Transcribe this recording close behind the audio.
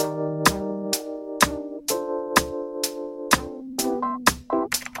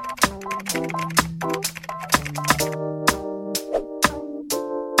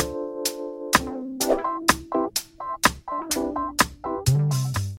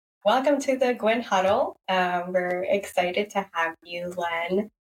welcome to the Guin Huddle. We're excited to have you, Len.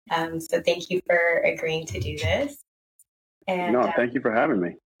 So thank you for agreeing to do this. And No, thank you for having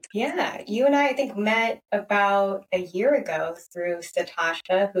me. yeah, you and I think, met about a year ago through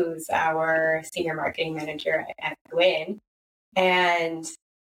Satasha, who's our senior marketing manager at Guin. And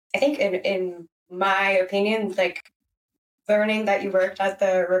I think in my opinion, like learning that you worked at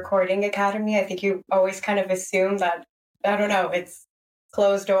the Recording Academy, I think you always kind of assume that, I don't know, it's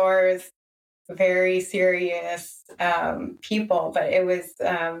closed doors, very serious people, but it was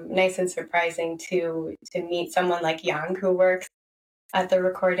nice and surprising to meet someone like Young who works at the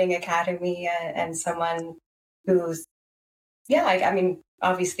Recording Academy and someone who's, I mean,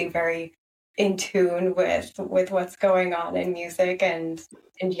 obviously very in tune with what's going on in music and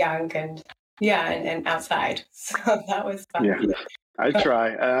Young and outside. So that was fun. Yeah, I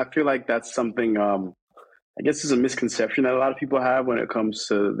try. I feel like that's something, I guess it's a misconception that a lot of people have when it comes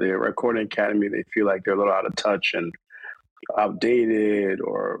to the Recording Academy. They feel like they're a little out of touch and outdated,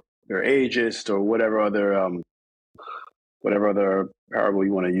 or they're ageist, or whatever other parable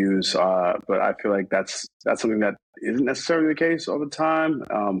you want to use. But I feel like that's something that isn't necessarily the case all the time.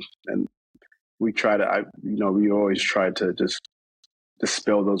 And we try to, we always try to just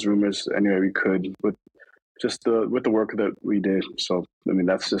dispel those rumors any way we could with the work that we did. So I mean,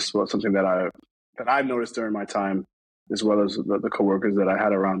 that's just something that I've noticed during my time, as well as the coworkers that I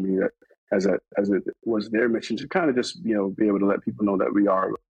had around me, that as it was their mission to kind of just be able to let people know that we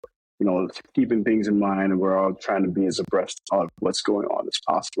are keeping things in mind, and we're all trying to be as abreast of what's going on as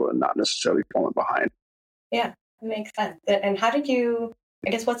possible, and not necessarily falling behind. Yeah, that makes sense. And how did you? I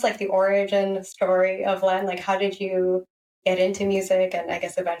guess what's like the origin story of Len? Like, how did you get into music, and I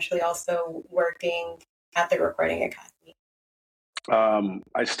guess eventually also working at the Recording Academy?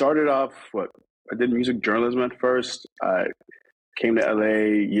 I started off, I did music journalism at first. I came to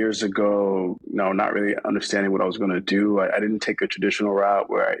LA years ago, not really understanding what I was going to do. I didn't take a traditional route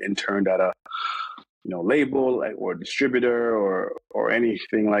where I interned at a label or distributor or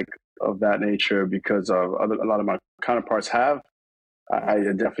anything like of that nature, because a lot of my counterparts have. I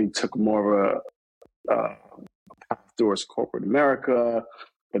definitely took more of a path towards corporate America,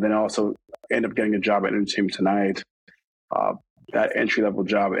 but then also ended up getting a job at Entertainment Tonight. That entry-level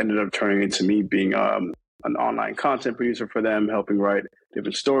job ended up turning into me being an online content producer for them, helping write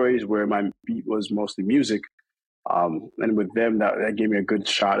different stories where my beat was mostly music. And with them, that gave me a good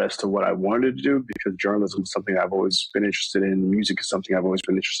shot as to what I wanted to do, because journalism is something I've always been interested in. Music is something I've always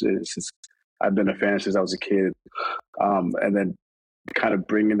been interested in since I've been a fan since I was a kid. And then kind of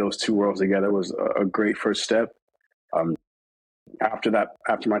bringing those two worlds together was a great first step. After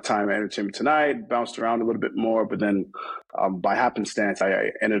my time at Entertainment Tonight, bounced around a little bit more, but then by happenstance,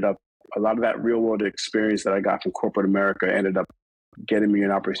 I ended up, a lot of that real world experience that I got from corporate America ended up getting me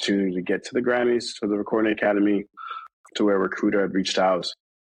an opportunity to get to the Grammys, to the Recording Academy, to where a recruiter had reached out.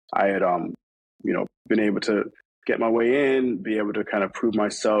 I had, been able to get my way in, be able to kind of prove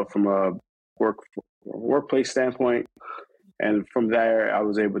myself from a workplace standpoint. And from there, I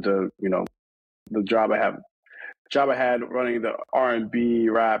was able to, the job I had running the R&B,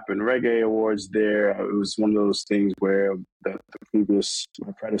 rap, and reggae awards there. It was one of those things where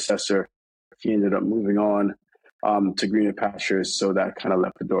my predecessor, he ended up moving on to greener pastures. So that kind of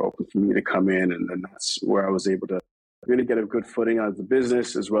left the door open for me to come in. And then that's where I was able to really get a good footing on the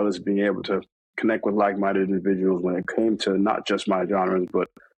business, as well as being able to connect with like-minded individuals when it came to not just my genres, but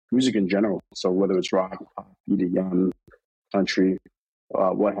music in general. So whether it's rock, pop, EDM, country,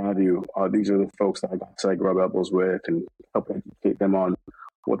 what have you, these are the folks that I got to rub elbows with and help educate them on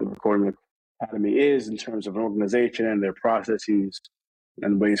what the Recording Academy is in terms of an organization and their processes,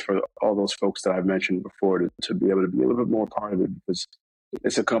 and ways for all those folks that I've mentioned before to be able to be a little bit more part of it, because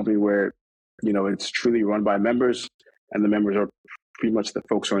it's a company where, it's truly run by members, and the members are pretty much the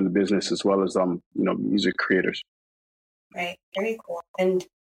folks who are in the business, as well as, music creators. Right. Very cool. And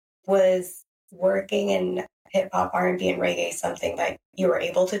was working in hip hop, R&B, and reggae something that you were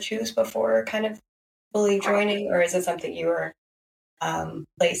able to choose before kind of fully joining, or is it something you were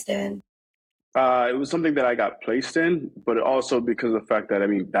placed in? It was something that I got placed in, but also because of the fact that,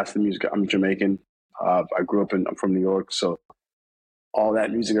 that's the music. I'm Jamaican. I grew up I'm from New York, so all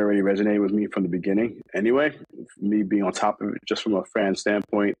that music already resonated with me from the beginning anyway, me being on top of it just from a fan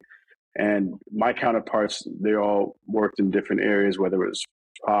standpoint. And my counterparts, they all worked in different areas, whether it was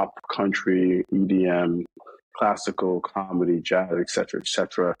pop, country, EDM, classical, comedy, jazz, et cetera, et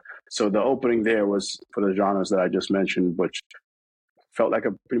cetera. So the opening there was for the genres that I just mentioned, which felt like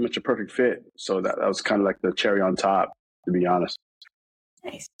pretty much a perfect fit. So that was kind of like the cherry on top, to be honest.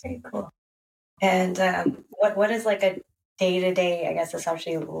 Nice. Very cool. And what is like a day-to-day, I guess,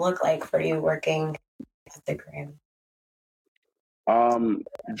 essentially look like for you working at the Grammy?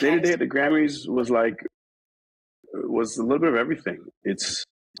 Day to day at the Grammys was a little bit of everything. It's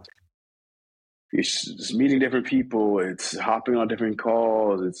just meeting different people. It's hopping on different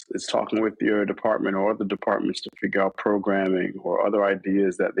calls. It's talking with your department or other departments to figure out programming or other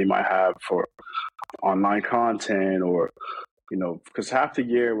ideas that they might have for online content, or because half the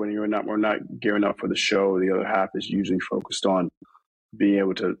year when we're not gearing up for the show, the other half is usually focused on being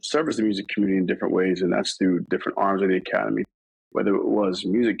able to service the music community in different ways, and that's through different arms of the academy, whether it was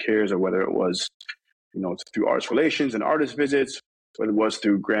Music Cares or whether it was through artist relations and artist visits, whether it was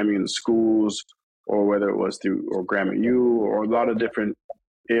through Grammy in the schools, or whether it was through or Grammy U, or a lot of different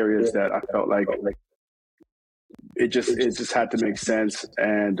areas that I felt like it just had to make sense.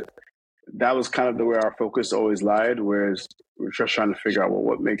 And that was kind of where our focus always lied, whereas we're just trying to figure out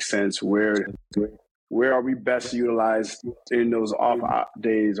what makes sense, where are we best utilized in those off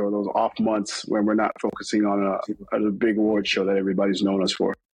days or those off months when we're not focusing on a big award show that everybody's known us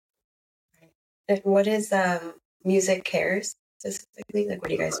for. And what is Music Cares specifically? Like, what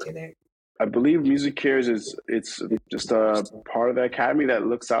do you guys do there? I believe Music Cares it's just a part of the academy that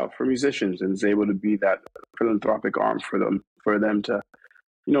looks out for musicians and is able to be that philanthropic arm for them to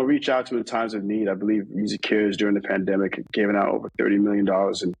reach out to in times of need. I believe Music Cares during the pandemic had given out over $30 million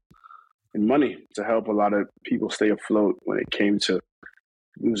in money to help a lot of people stay afloat when it came to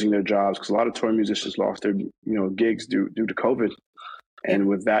losing their jobs, because a lot of touring musicians lost their gigs due to COVID. And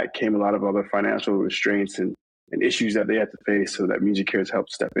with that came a lot of other financial restraints and issues that they had to face, so that Music Cares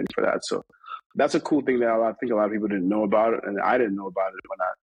helped step in for that. So that's a cool thing that I think a lot of people didn't know about it, and I didn't know about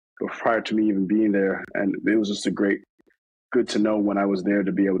it prior to me even being there. And it was just good to know when I was there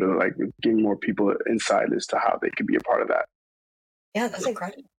to be able to give more people insight as to how they could be a part of that. Yeah, that's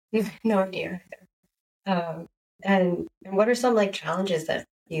incredible. No idea. And what are some challenges that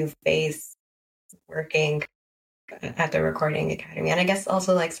you face working at the Recording Academy? And I guess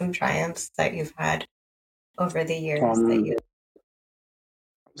also some triumphs that you've had over the years that you.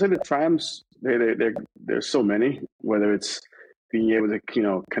 I'd say the triumphs, there's so many, whether it's being able to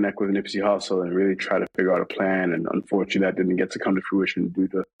connect with Nipsey Hussle and really try to figure out a plan, and unfortunately that didn't get to come to fruition due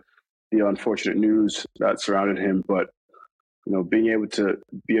to the unfortunate news that surrounded him. But being able to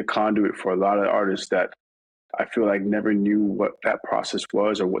be a conduit for a lot of artists that I feel like never knew what that process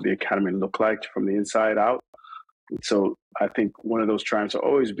was or what the academy looked like from the inside out. So I think one of those triumphs are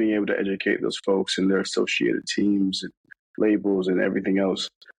always being able to educate those folks and their associated teams and labels and everything else,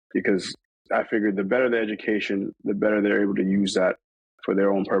 because I figured the better the education, the better they're able to use that for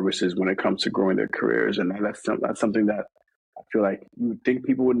their own purposes when it comes to growing their careers. And that's something that I feel like you would think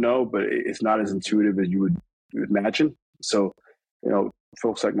people would know, but it's not as intuitive as you would imagine. So,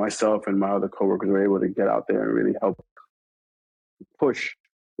 folks like myself and my other coworkers were able to get out there and really help push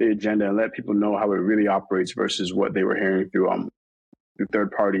the agenda and let people know how it really operates versus what they were hearing through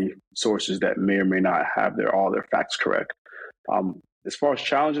third-party sources that may or may not have all their facts correct. As far as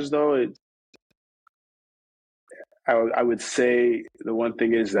challenges, though, I would say the one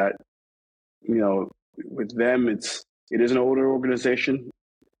thing is that with them, it is an older organization,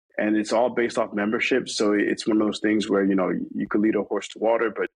 and it's all based off membership. So it's one of those things where you could lead a horse to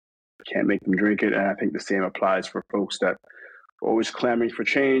water, but you can't make them drink it. And I think the same applies for folks that are always clamoring for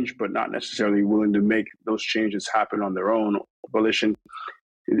change, but not necessarily willing to make those changes happen on their own volition.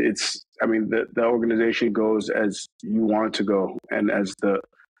 The organization goes as you want it to go, and as the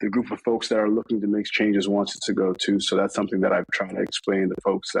group of folks that are looking to make changes wants it to go too. So that's something that I've tried to explain to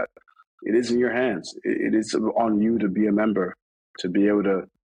folks, that it is in your hands. It is on you to be a member, to be able to,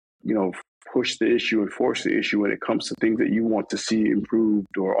 push the issue and force the issue when it comes to things that you want to see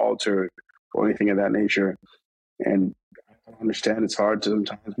improved or altered or anything of that nature. And I understand it's hard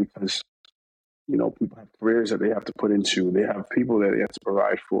sometimes because people have careers that they have to put into. They have people that they have to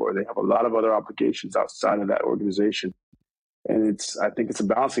provide for. They have a lot of other obligations outside of that organization. And I think it's a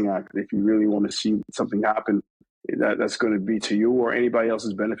balancing act. If you really want to see something happen, that's going to be to you or anybody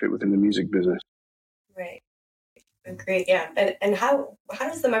else's benefit within the music business. Right. Great. Yeah. And how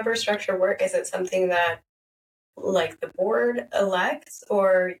does the member structure work? Is it something that the board elects,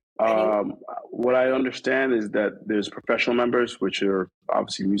 or what I understand is that there's professional members, which are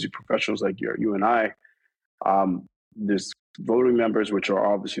obviously music professionals like you and I. There's voting members, which are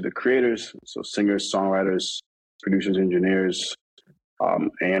obviously the creators, so singers, songwriters, producers, engineers,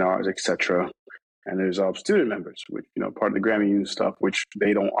 A&Rs, etc. And there's student members, which part of the Grammy U stuff, which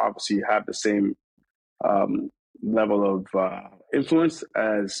they don't obviously have the same level of influence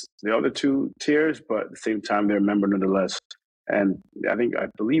as the other two tiers, but at the same time they're a member nonetheless. And I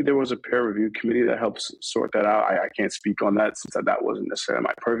believe there was a peer review committee that helps sort that out. I can't speak on that since that wasn't necessarily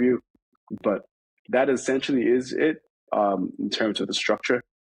my purview, but that essentially is it in terms of the structure.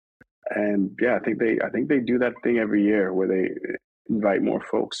 And yeah, I think they do that thing every year where they invite more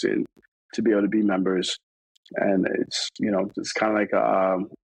folks in to be able to be members, and it's it's kind of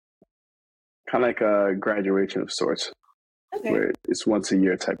like a graduation of sorts, where it's once a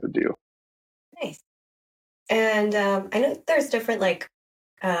year type of deal. Nice. And I know there's different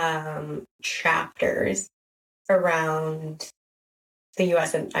chapters around the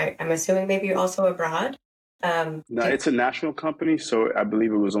U.S. and I'm assuming maybe also abroad. No, it's a national company, so I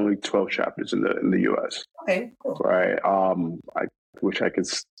believe it was only 12 chapters in the U.S. Okay, cool. Right. I wish I could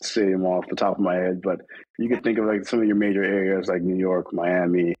say them off the top of my head, but you could think of like some of your major areas like New York,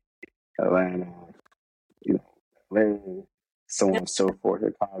 Miami, Atlanta, LA, so on and so forth.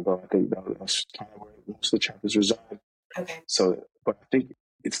 Chicago. I think that's kind of where most of the chapters reside. Okay. So, but I think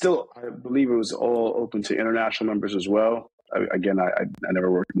it's still. I believe it was all open to international members as well. I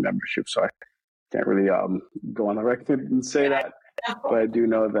never worked in membership, so I can't really go on the record and say that. But I do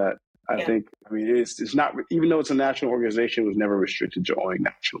know that I think, it's not, even though it's a national organization, it was never restricted to only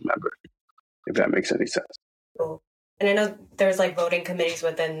national members, if that makes any sense. Cool. And I know there's voting committees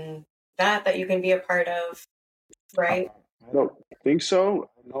within that you can be a part of, right? I don't think so.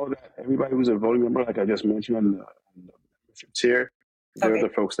 I know that everybody who's a voting member, like I just mentioned on the membership tier, they're the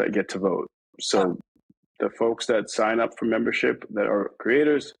folks that get to vote. So the folks that sign up for membership that are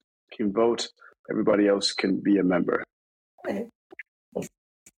creators can vote. Everybody else can be a member. Okay.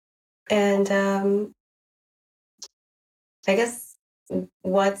 And I guess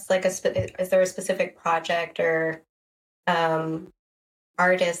what's is there a specific project or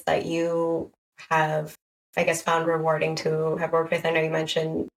artist that you have, I guess, found rewarding to have worked with? I know you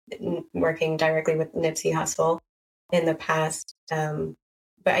mentioned working directly with Nipsey Hussle in the past,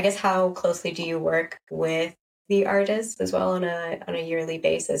 but I guess how closely do you work with the artists as well on a yearly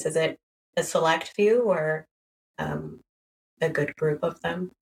basis? Is it a select few or a good group of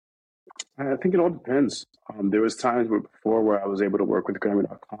them? I think it all depends. There was times before where I was able to work with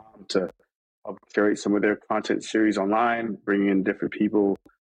Grammy.com to help curate some of their content series online, bring in different people,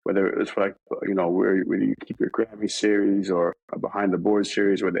 whether it was for where you keep your Grammy series or a behind the board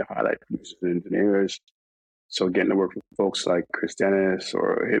series where they highlight producers and engineers. So getting to work with folks like Chris Dennis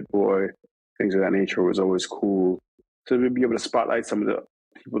or Hit Boy, things of that nature was always cool. To be able to spotlight some of the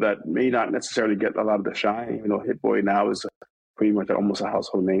people that may not necessarily get a lot of the shine, even though Hit Boy now is pretty much almost a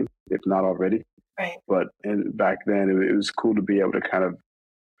household name, if not already. Right. But back then, it was cool to be able to kind of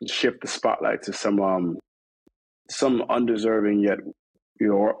shift the spotlight to some undeserving yet,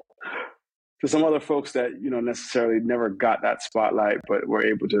 to some other folks that necessarily never got that spotlight, but were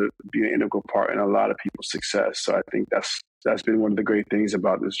able to be an integral part in a lot of people's success. So I think that's been one of the great things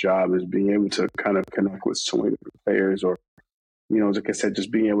about this job, is being able to kind of connect with so many different players, or like I said,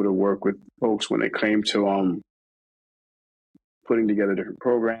 just being able to work with folks when it came to putting together different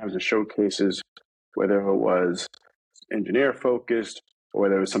programs and showcases, whether it was engineer focused or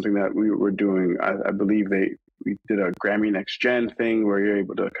whether it was something that we were doing. I believe we did a Grammy Next Gen thing where you're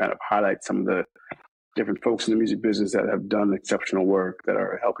able to kind of highlight some of the different folks in the music business that have done exceptional work, that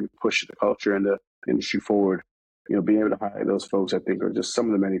are helping push the culture and the industry forward. Being able to highlight those folks, I think, are just some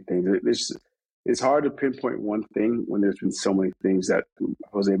of the many things. It's hard to pinpoint one thing when there's been so many things that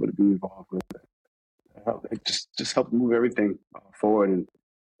I was able to be involved with. It just helped move everything forward and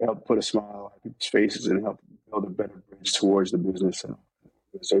help put a smile on people's faces and help build a better bridge towards the business and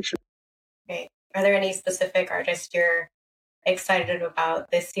organization. Great. Are there any specific artists you're excited about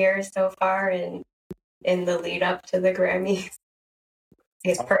this year so far and in the lead up to the Grammys?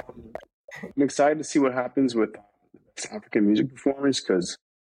 I'm excited to see what happens with African music performance, because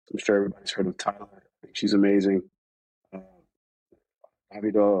I'm sure everybody's heard of Tyler. I think she's amazing.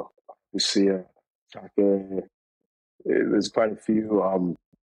 Davido, Lucia, Chake. There's quite a few.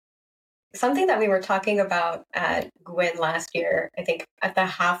 Something that we were talking about at Guin last year, I think at the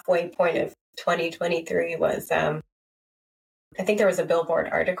halfway point of 2023 was, I think there was a Billboard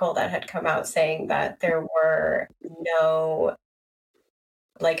article that had come out saying that there were no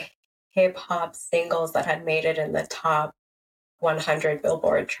hip hop singles that had made it in the top 100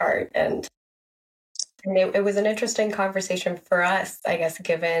 Billboard chart. And it was an interesting conversation for us, I guess,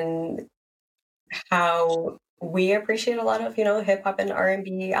 given how we appreciate a lot of, hip hop and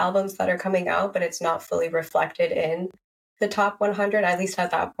R&B albums that are coming out, but it's not fully reflected in the top 100, at least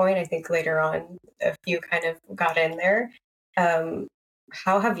at that point. I think later on, a few kind of got in there.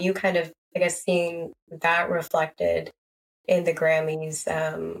 How have you kind of, I guess, seen that reflected in the Grammys,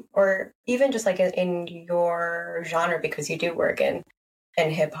 or even just like in your genre, because you do work in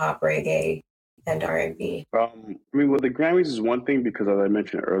hip hop, reggae, and R&B? I mean, well, the Grammys is one thing because, as I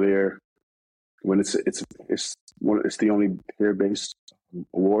mentioned earlier, when it's the only peer-based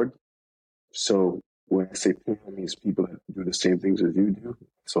award. So when I say peer, it means people that do the same things as you do.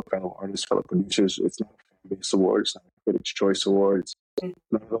 So fellow artists, fellow producers. It's not a fan-based award. It's not a Critics' Choice Award. It's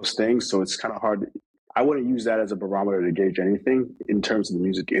none of those things. So it's kind of hard. I wouldn't use that as a barometer to gauge anything in terms of the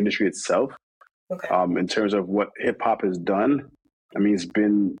music industry itself. Okay. In terms of what hip hop has done, it's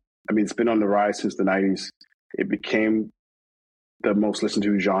been on the rise since the 90s. It became the most listened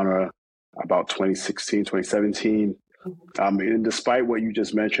to genre about 2016, 2017. And despite what you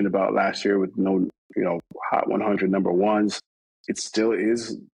just mentioned about last year with no, Hot 100 number ones, it still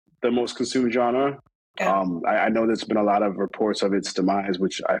is the most consumed genre. Yeah. I know there's been a lot of reports of its demise,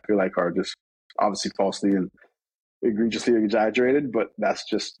 which I feel like are just obviously falsely and egregiously exaggerated, but that's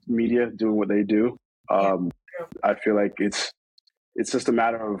just media doing what they do. I feel like it's just a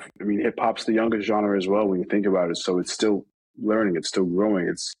matter of, hip hop's the youngest genre as well when you think about it. So it's still learning, it's still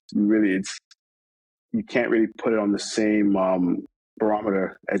growing. You can't really put it on the same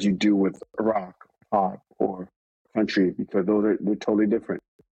barometer as you do with rock, pop, or country, because they're totally different.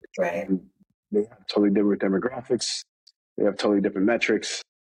 Right. And they have totally different demographics. They have totally different metrics.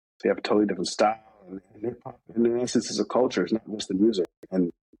 They have totally different style. And hip hop, in essence, is a culture. It's not just the music.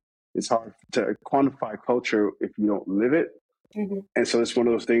 And it's hard to quantify culture if you don't live it. Mm-hmm. And so it's one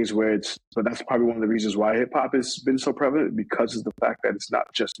of those things where but that's probably one of the reasons why hip hop has been so prevalent, because of the fact that it's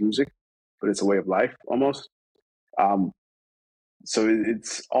not just music, but it's a way of life almost. So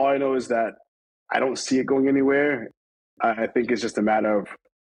it's all I know is that I don't see it going anywhere. I think it's just a matter of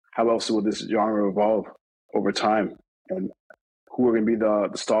how else will this genre evolve over time, and who are going to be the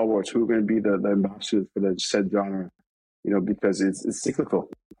stalwarts, who are going to be the ambassadors for the said genre, because it's cyclical.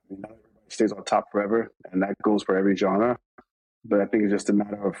 Not everybody stays on top forever, and that goes for every genre. But I think it's just a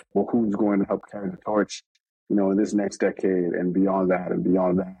matter of who's going to help carry the torch, in this next decade and beyond that,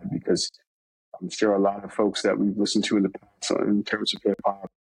 because I'm sure a lot of folks that we've listened to in the past in terms of hip hop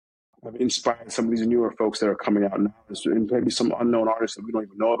have inspired some of these newer folks that are coming out now, and maybe some unknown artists that we don't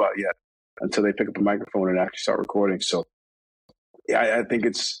even know about yet until they pick up a microphone and actually start recording. So, yeah, I think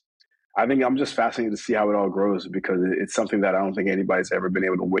I'm just fascinated to see how it all grows, because it's something that I don't think anybody's ever been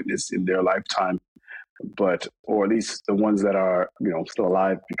able to witness in their lifetime. Or at least the ones that are, still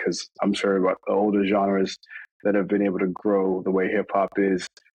alive, because I'm sure about the older genres that have been able to grow the way hip hop is.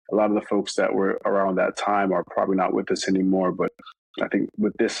 A lot of the folks that were around that time are probably not with us anymore. But I think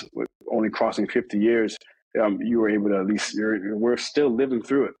with only crossing 50 years, you were able to at least, we're still living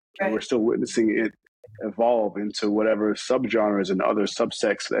through it. Right. And we're still witnessing it evolve into whatever subgenres and other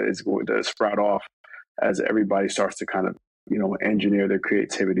subsects that is going to sprout off as everybody starts to kind of, engineer their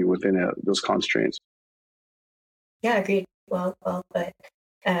creativity within those constraints. Yeah, agreed. Well put.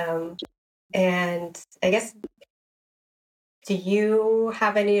 And I guess, do you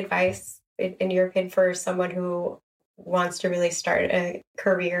have any advice, in your opinion, for someone who wants to really start a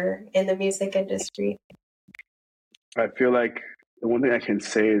career in the music industry? I feel like the one thing I can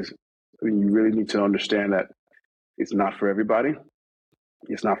say is, you really need to understand that it's not for everybody.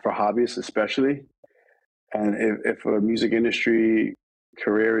 It's not for hobbyists, especially. And if a music industry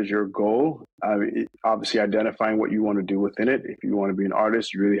career is your goal, obviously identifying what you want to do within it. If you want to be an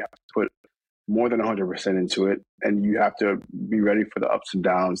artist, you really have to put more than 100% into it. And you have to be ready for the ups and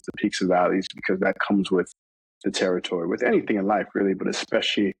downs, the peaks and valleys, because that comes with the territory, with anything in life, really, but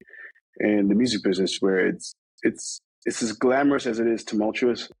especially in the music business, where it's as glamorous as it is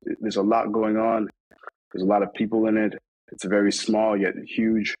tumultuous. There's a lot going on. There's a lot of people in it. It's very small yet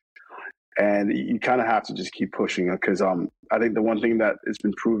huge. And you kind of have to just keep pushing, because I think the one thing that has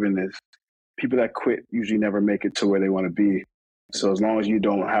been proven is people that quit usually never make it to where they want to be. So as long as you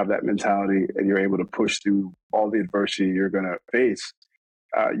don't have that mentality and you're able to push through all the adversity you're going to face,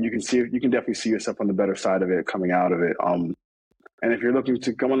 you can definitely see yourself on the better side of it, coming out of it. And if you're looking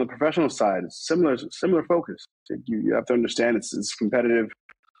to come on the professional side, it's similar focus. You have to understand it's competitive.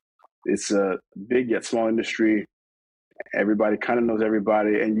 It's a big yet small industry. Everybody kind of knows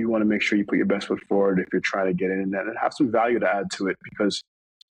everybody, and you want to make sure you put your best foot forward if you're trying to get in and have some value to add to it, because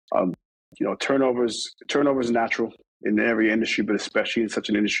turnover is natural in every industry, but especially in such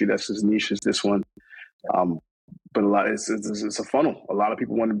an industry that's as niche as this one. But it's a funnel. A lot of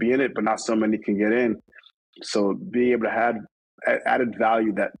people want to be in it, but not so many can get in. So being able to add added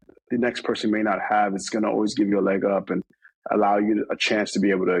value that the next person may not have, it's going to always give you a leg up and allow you a chance to be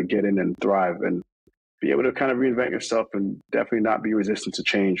able to get in and thrive. And be able to kind of reinvent yourself and definitely not be resistant to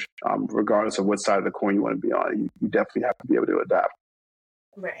change, regardless of what side of the coin you want to be on. You definitely have to be able to adapt.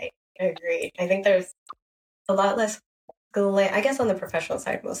 Right. Agreed. I think there's a lot less I guess on the professional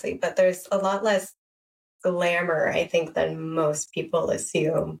side mostly, but there's a lot less glamour, I think, than most people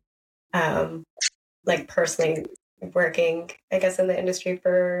assume. Like personally working, I guess, in the industry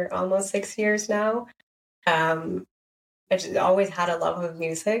for almost 6 years now. I just always had a love of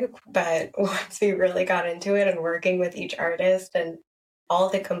music, but once we really got into it and working with each artist and all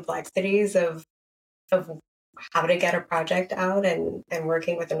the complexities of how to get a project out and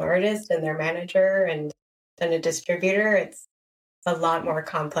working with an artist and their manager and then a distributor, it's a lot more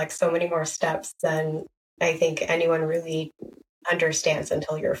complex, so many more steps than I think anyone really understands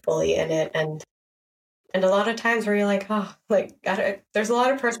until you're fully in it. And a lot of times where you're like, oh, like, there's a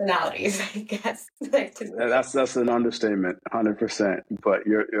lot of personalities, I guess. Like, That's an understatement, 100%. But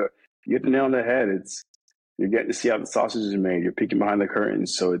you hit the nail on the head. You're getting to see how the sausage is made. You're peeking behind the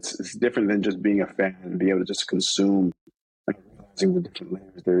curtains, so it's different than just being a fan and be able to just consume, like realizing the different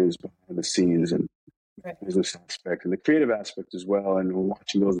layers there is behind the scenes and right. business aspect and the creative aspect as well. And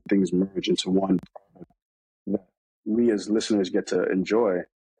watching those things merge into one product that we as listeners get to enjoy.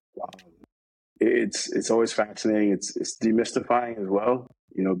 It's always fascinating. It's demystifying as well,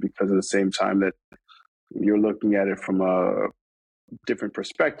 because at the same time that you're looking at it from a different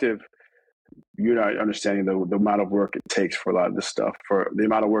perspective, you're not understanding the amount of work it takes for a lot of this stuff, for the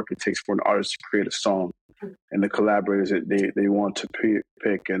amount of work it takes for an artist to create a song and the collaborators that they want to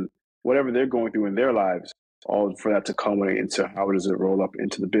pick and whatever they're going through in their lives, all for that to culminate into how does it roll up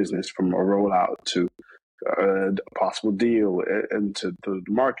into the business from a rollout to a possible deal and to the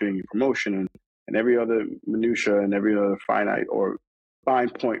marketing and promotion and every other minutia and every other fine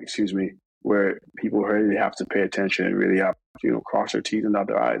point, where people really have to pay attention and really have to, cross their T's and dot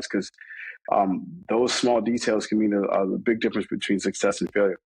their I's, because those small details can mean a big difference between success and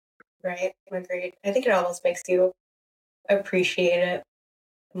failure. Right. Agreed. I think it almost makes you appreciate it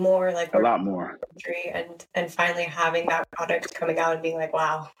more, like a lot more. And finally having that product coming out and being like,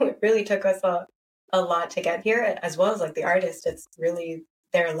 wow, it really took us a lot to get here, as well as like the artist. It's really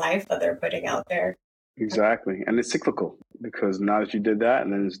their life that they're putting out there. Exactly. And it's cyclical, because now that you did that,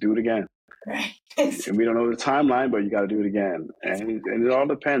 and then it's do it again. Right. And we don't know the timeline, but you got to do it again. And it all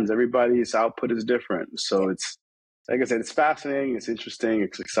depends. Everybody's output is different. So it's, like I said, it's fascinating. It's interesting.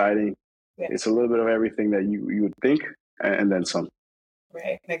 It's exciting. Yeah. It's a little bit of everything that you would think, and then some.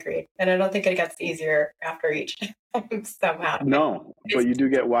 Right. Agreed. And I don't think it gets easier after each time somehow. No, but you do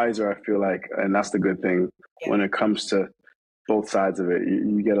get wiser, I feel like. And that's the good thing when it comes to both sides of it.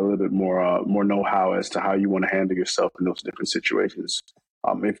 You get a little bit more know-how as to how you want to handle yourself in those different situations,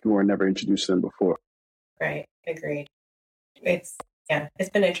 if you were never introduced to them before. Right. Agreed. It's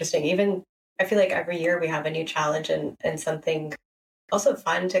been interesting. Even I feel like every year we have a new challenge and something also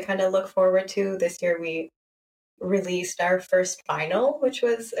fun to kind of look forward to. This year we released our first vinyl, which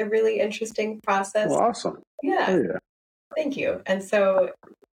was a really interesting process. Oh, awesome. Yeah. Oh, yeah. Thank you. And so,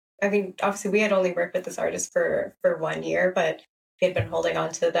 I mean, obviously we had only worked with this artist for 1 year, but he had been holding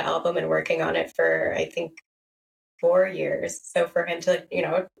on to the album and working on it for, I think, 4 years. So for him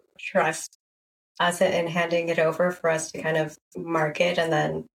to, trust us and handing it over for us to kind of market and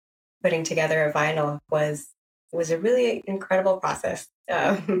then putting together a vinyl was a really incredible process.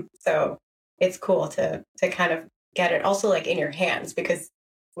 So it's cool to kind of get it also like in your hands, because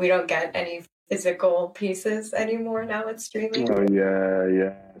we don't get any physical pieces anymore. Now it's streaming. Oh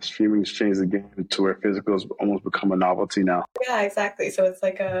yeah. Streaming's changed the game to where physical's almost become a novelty now. Yeah, exactly. So it's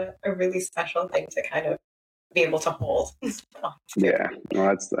like a really special thing to kind of be able to hold. Yeah,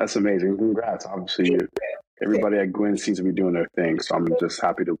 no, that's amazing. Congrats. Obviously, everybody at Guin seems to be doing their thing, so I'm just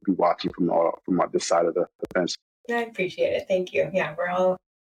happy to be watching from this side of the fence. I appreciate it. Thank you. Yeah, we're all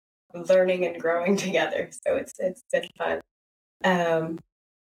learning and growing together, so it's been fun.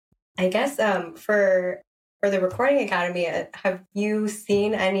 I guess for the Recording Academy, have you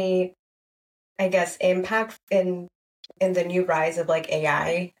seen any, I guess, impact in the new rise of like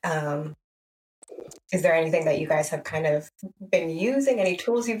AI? Is there anything that you guys have kind of been using? Any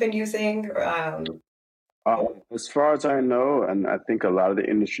tools you've been using? As far as I know, and I think a lot of the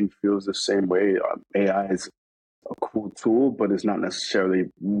industry feels the same way, AI is a cool tool, but it's not necessarily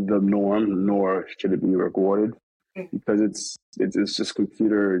the norm, nor should it be rewarded, because it's just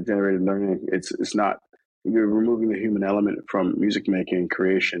computer generated learning. It's not, you're removing the human element from music making and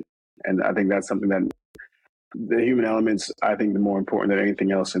creation. And I think that's something that the human elements, I think, the more important than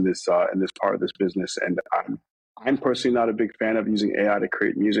anything else in this part of this business. And I'm personally not a big fan of using AI to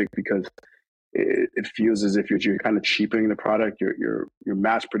create music, because it feels as if you're kind of cheapening the product. You're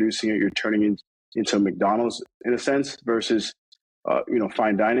mass producing it. You're turning into McDonald's in a sense versus,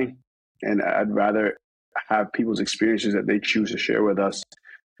 fine dining. And I'd rather have people's experiences that they choose to share with us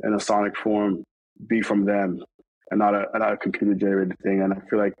in a sonic form be from them and not a computer generated thing. And I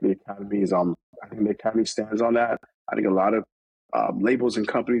feel like the Academy is I think the Academy stands on that. I think a lot of labels and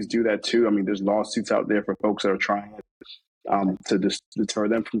companies do that too. I mean, there's lawsuits out there for folks that are trying it to just deter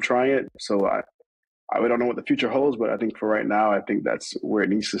them from trying it. So I don't know what the future holds, but I think for right now, I think that's where it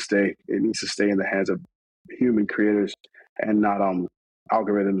needs to stay. It needs to stay in the hands of human creators and not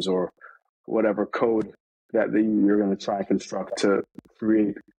algorithms or whatever code that you're going to try and construct to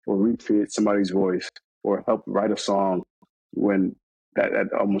create or recreate somebody's voice or help write a song when that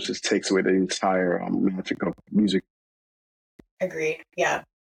almost just takes away the entire magic of music. Agreed. Yeah.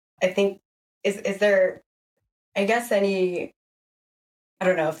 I think, is there, I guess, I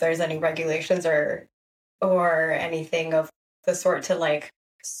don't know if there's any regulations or anything of the sort to like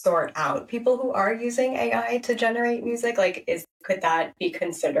sort out people who are using AI to generate music? Like, could that be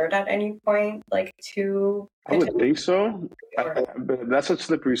considered at any point, like to? I would think so, but that's a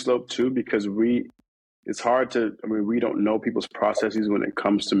slippery slope too, because it's hard to. I mean, we don't know people's processes when it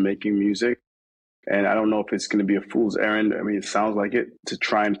comes to making music, and I don't know if it's going to be a fool's errand. I mean, it sounds like it to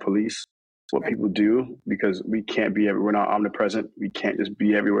try and police what people do because we can't be. We're not omnipresent. We can't just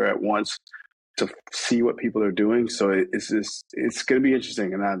be everywhere at once to see what people are doing. So it's going to be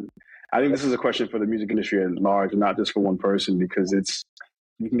interesting. And I think this is a question for the music industry at large, not just for one person, because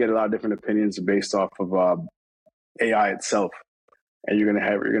you can get a lot of different opinions based off of AI itself. And you're going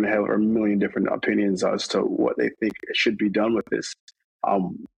to have a million different opinions as to what they think should be done with this.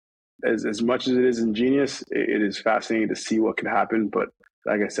 As much as it is ingenious, it is fascinating to see what can happen. But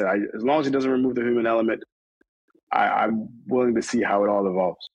like I said, as long as it doesn't remove the human element, I'm willing to see how it all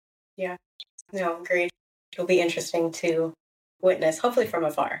evolves. Yeah. No, great. It'll be interesting to witness, hopefully from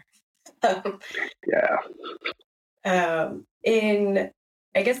afar. Yeah. In,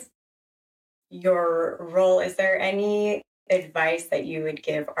 I guess, your role, is there any advice that you would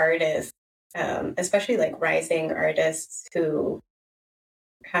give artists, especially like rising artists who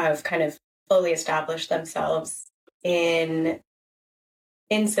have kind of slowly established themselves in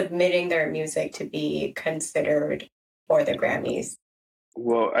submitting their music to be considered for the Grammys?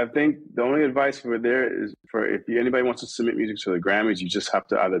 Well, I think the only advice for there is for if anybody wants to submit music to the Grammys, you just have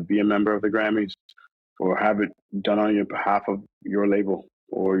to either be a member of the Grammys or have it done on your behalf of your label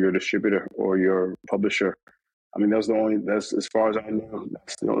or your distributor or your publisher. I mean, that's as far as I know,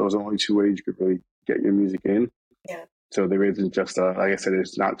 those are the only two ways you could really get your music in. Yeah. So there isn't just like I said,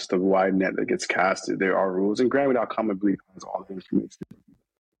 it's not just a wide net that gets cast. There are rules, and Grammy.com, I believe, has all the information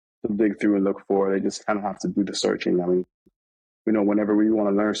to dig through and look for. They just kind of have to do the searching. I mean, whenever we want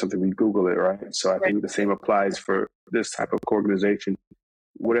to learn something, we Google it, right? So I think the same applies for this type of organization.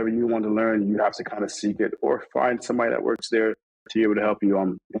 Whatever you want to learn, you have to kind of seek it or find somebody that works there to be able to help you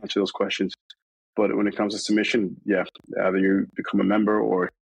answer those questions. But when it comes to submission, yeah, either you become a member or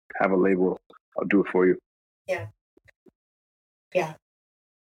have a label. I'll do it for you. Yeah. Yeah.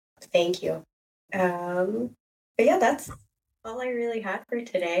 Thank you. But yeah, that's all I really had for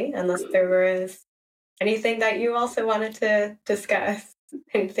today, unless there was anything that you also wanted to discuss,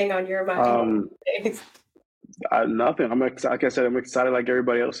 anything on your mind. Nothing. Like I said, I'm excited like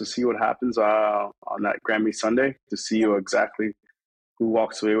everybody else to see what happens on that Grammy Sunday, to see exactly who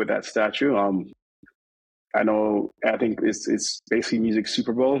walks away with that statue. I think it's basically music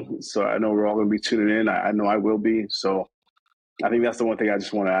Super Bowl, so I know we're all going to be tuning in. I know I will be. So I think that's the one thing I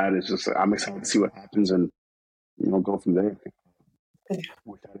just want to add is just I'm excited to see what happens and go from there.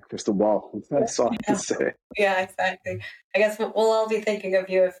 Without a crystal ball, that's all I can say. Yeah, exactly. I guess we'll all be thinking of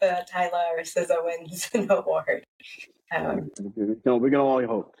you if Tyler or SZA wins an award. We can only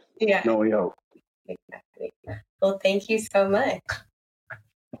hope. Yeah. We can only hope. Exactly. Well, thank you so much.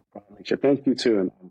 Thank you too.